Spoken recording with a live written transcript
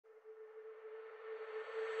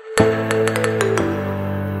Hello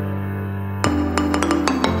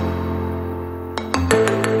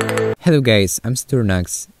guys, I'm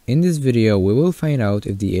Saturnax. In this video we will find out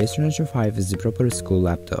if the Acer Nitro 5 is the proper school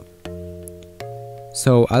laptop.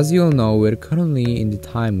 So as you all know, we're currently in the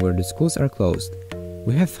time where the schools are closed.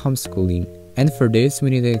 We have homeschooling, and for this we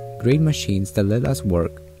need great machines that let us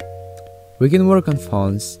work. We can work on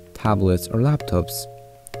phones, tablets or laptops,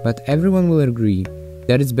 but everyone will agree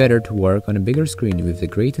that it's better to work on a bigger screen with the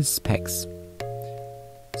greatest specs.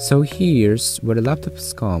 So here's where the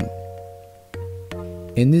laptops come.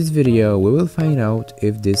 In this video, we will find out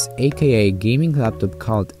if this aka gaming laptop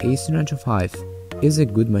called Acer Nitro 5 is a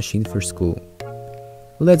good machine for school.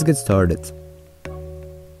 Let's get started.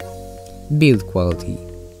 Build quality.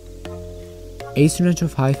 Acer Nitro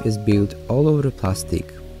 5 is built all over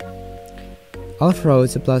plastic. Although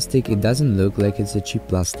it's a plastic, it doesn't look like it's a cheap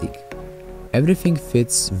plastic. Everything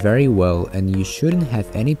fits very well and you shouldn't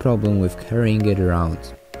have any problem with carrying it around.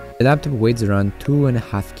 The laptop weighs around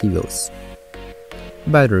 2.5 kilos.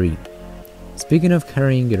 Battery. Speaking of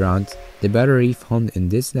carrying around, the battery found in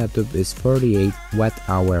this laptop is 48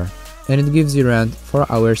 watt-hour and it gives you around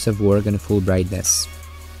 4 hours of work and full brightness.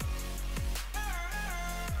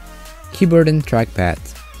 Keyboard and trackpad.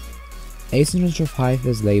 Acer Nitro 5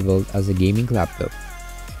 is labeled as a gaming laptop.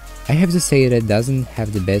 I have to say that it doesn't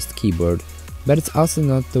have the best keyboard, but it's also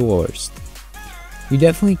not the worst. You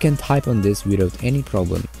definitely can type on this without any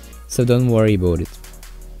problem, so don't worry about it.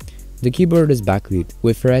 The keyboard is backlit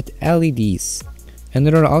with red LEDs, and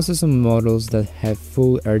there are also some models that have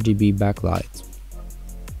full RGB backlight.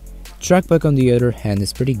 Trackpad on the other hand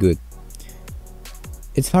is pretty good.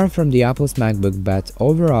 It's far from the Apple's MacBook, but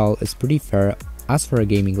overall it's pretty fair as for a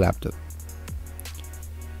gaming laptop.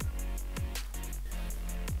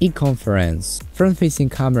 E-conference. Front-facing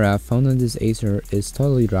camera found on this Acer is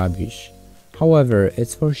totally rubbish. However,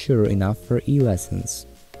 it's for sure enough for e-lessons.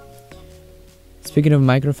 Speaking of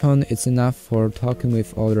microphone, it's enough for talking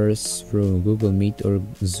with others through Google Meet or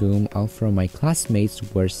Zoom, although my classmates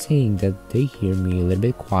were saying that they hear me a little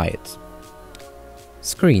bit quiet.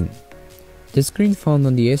 Screen. The screen found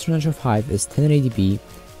on the Acer Nitro 5 is 1080p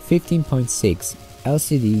 15.6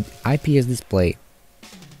 LCD IPS display.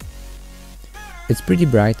 It's pretty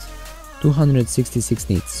bright, 266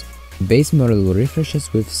 nits. The base model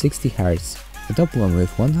refreshes with 60 Hz, the top one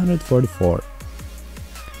with 144.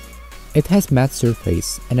 It has matte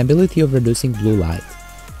surface and ability of reducing blue light.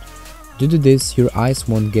 Due to this, your eyes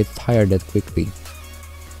won't get tired that quickly.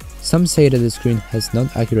 Some say that the screen has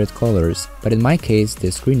not accurate colors, but in my case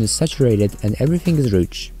the screen is saturated and everything is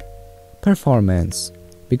rich. Performance.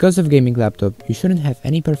 Because of gaming laptop, you shouldn't have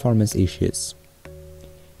any performance issues.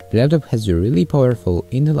 The laptop has a really powerful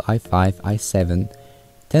Intel i5 i7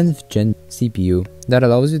 10th gen CPU that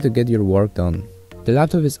allows you to get your work done. The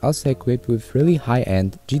laptop is also equipped with really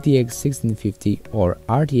high-end GTX 1650 or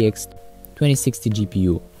RTX 2060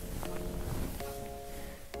 GPU.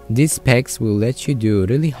 These specs will let you do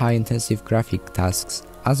really high-intensive graphic tasks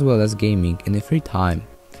as well as gaming in a free time.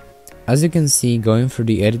 As you can see, going through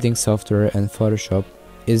the editing software and Photoshop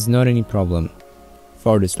is not any problem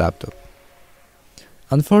for this laptop.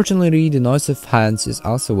 Unfortunately, the noise of fans is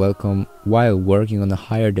also welcome while working on the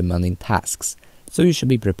higher demanding tasks, so you should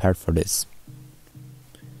be prepared for this.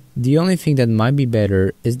 The only thing that might be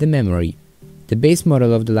better is the memory. The base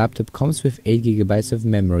model of the laptop comes with 8GB of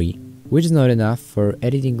memory, which is not enough for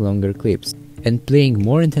editing longer clips and playing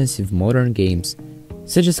more intensive modern games,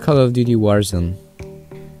 such as Call of Duty Warzone.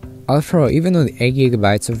 Although even on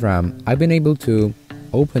 8GB of RAM, I've been able to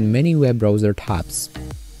open many web browser tabs.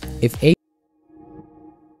 If